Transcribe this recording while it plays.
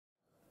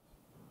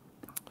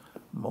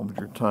moment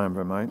of your time, if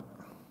I might.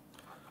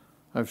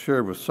 I've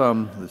shared with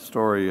some the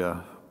story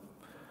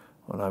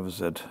when I was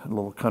at a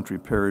little country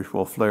parish,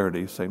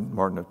 Flaherty, St.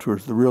 Martin of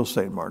Tours, the real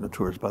St. Martin of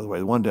Tours, by the way.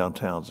 The one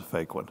downtown is a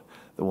fake one.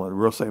 The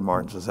real St.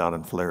 Martin's is out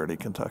in Flaherty,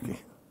 Kentucky,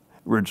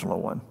 original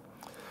one.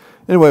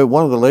 Anyway,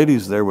 one of the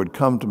ladies there would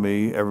come to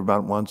me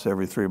about once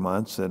every 3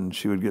 months, and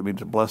she would get me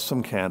to bless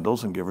some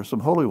candles and give her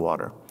some holy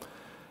water.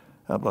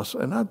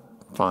 And I'd,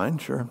 fine,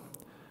 sure.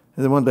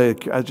 And then one day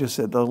I just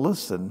said, oh,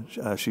 listen,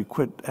 she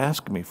quit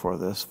asking me for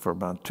this for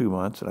about 2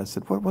 months. And I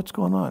said, what's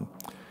going on?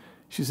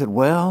 She said,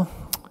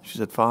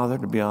 Father,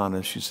 to be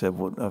honest, she said,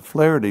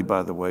 Flaherty,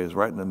 by the way, is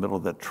right in the middle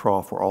of that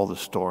trough where all the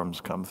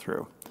storms come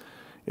through.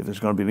 If there's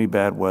going to be any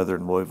bad weather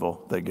in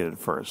Louisville, they get it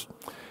first.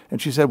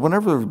 And she said,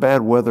 whenever the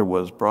bad weather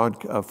was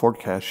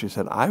forecast, she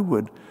said, I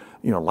would,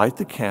 light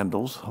the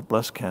candles,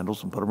 bless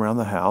candles, and put them around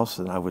the house,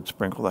 and I would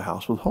sprinkle the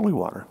house with holy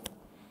water.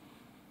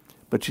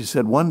 But she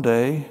said, one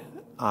day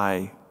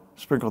I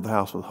sprinkled the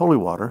house with holy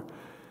water,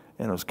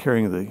 and I was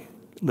carrying the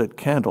lit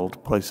candle to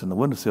place in the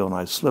windowsill, and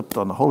I slipped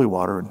on the holy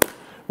water and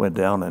went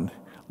down and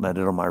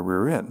landed on my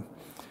rear end.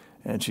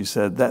 And she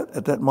said that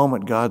at that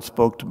moment, God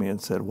spoke to me and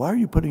said, why are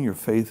you putting your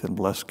faith in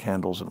blessed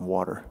candles and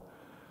water?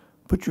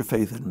 Put your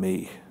faith in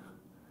me.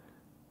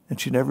 And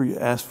she never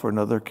asked for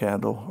another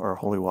candle or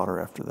holy water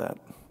after that.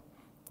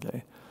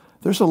 Okay.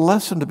 There's a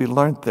lesson to be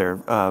learned there.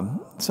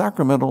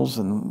 Sacramentals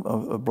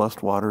and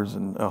blessed waters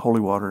and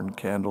holy water and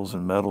candles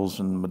and medals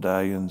and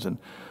medallions and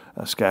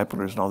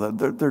scapulars and all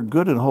that, they're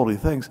good and holy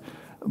things,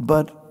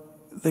 but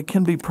they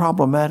can be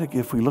problematic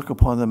if we look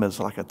upon them as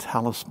like a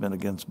talisman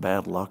against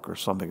bad luck or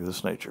something of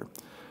this nature.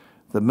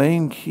 The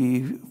main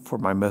key for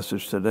my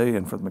message today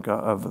and for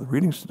the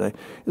readings today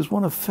is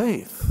one of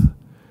faith.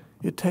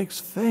 It takes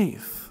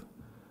faith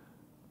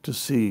to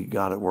see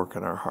God at work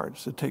in our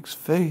hearts. It takes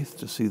faith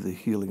to see the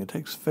healing. It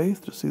takes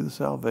faith to see the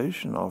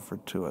salvation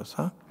offered to us,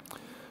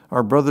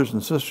 Our brothers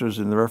and sisters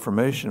in the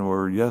Reformation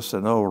were yes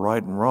and no,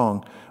 right and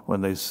wrong,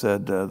 when they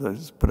said, they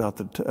put out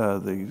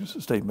the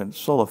statement,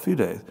 sola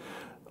fide,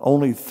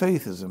 only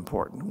faith is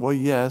important. Well,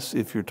 yes,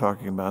 if you're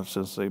talking about,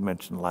 since they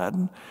mentioned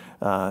Latin,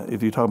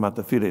 if you're talking about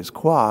the fides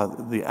qua,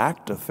 the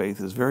act of faith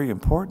is very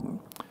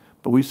important.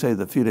 But we say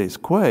the fides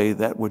quae,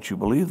 that which you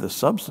believe, the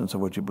substance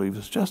of what you believe,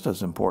 is just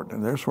as important,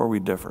 and there's where we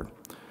differ.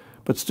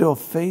 But still,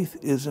 faith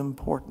is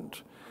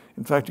important.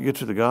 In fact, you get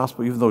to the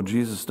gospel, even though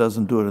Jesus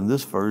doesn't do it in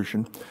this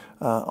version,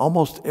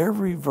 almost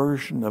every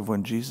version of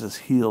when Jesus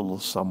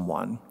heals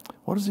someone,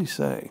 what does he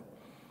say?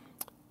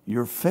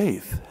 Your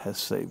faith has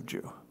saved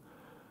you.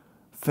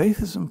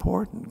 Faith is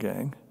important,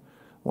 gang.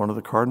 One of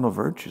the cardinal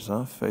virtues,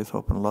 faith,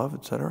 hope, and love,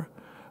 etc.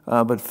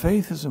 But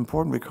faith is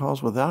important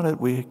because without it,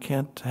 we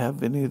can't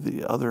have any of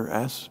the other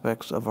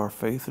aspects of our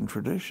faith and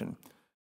tradition.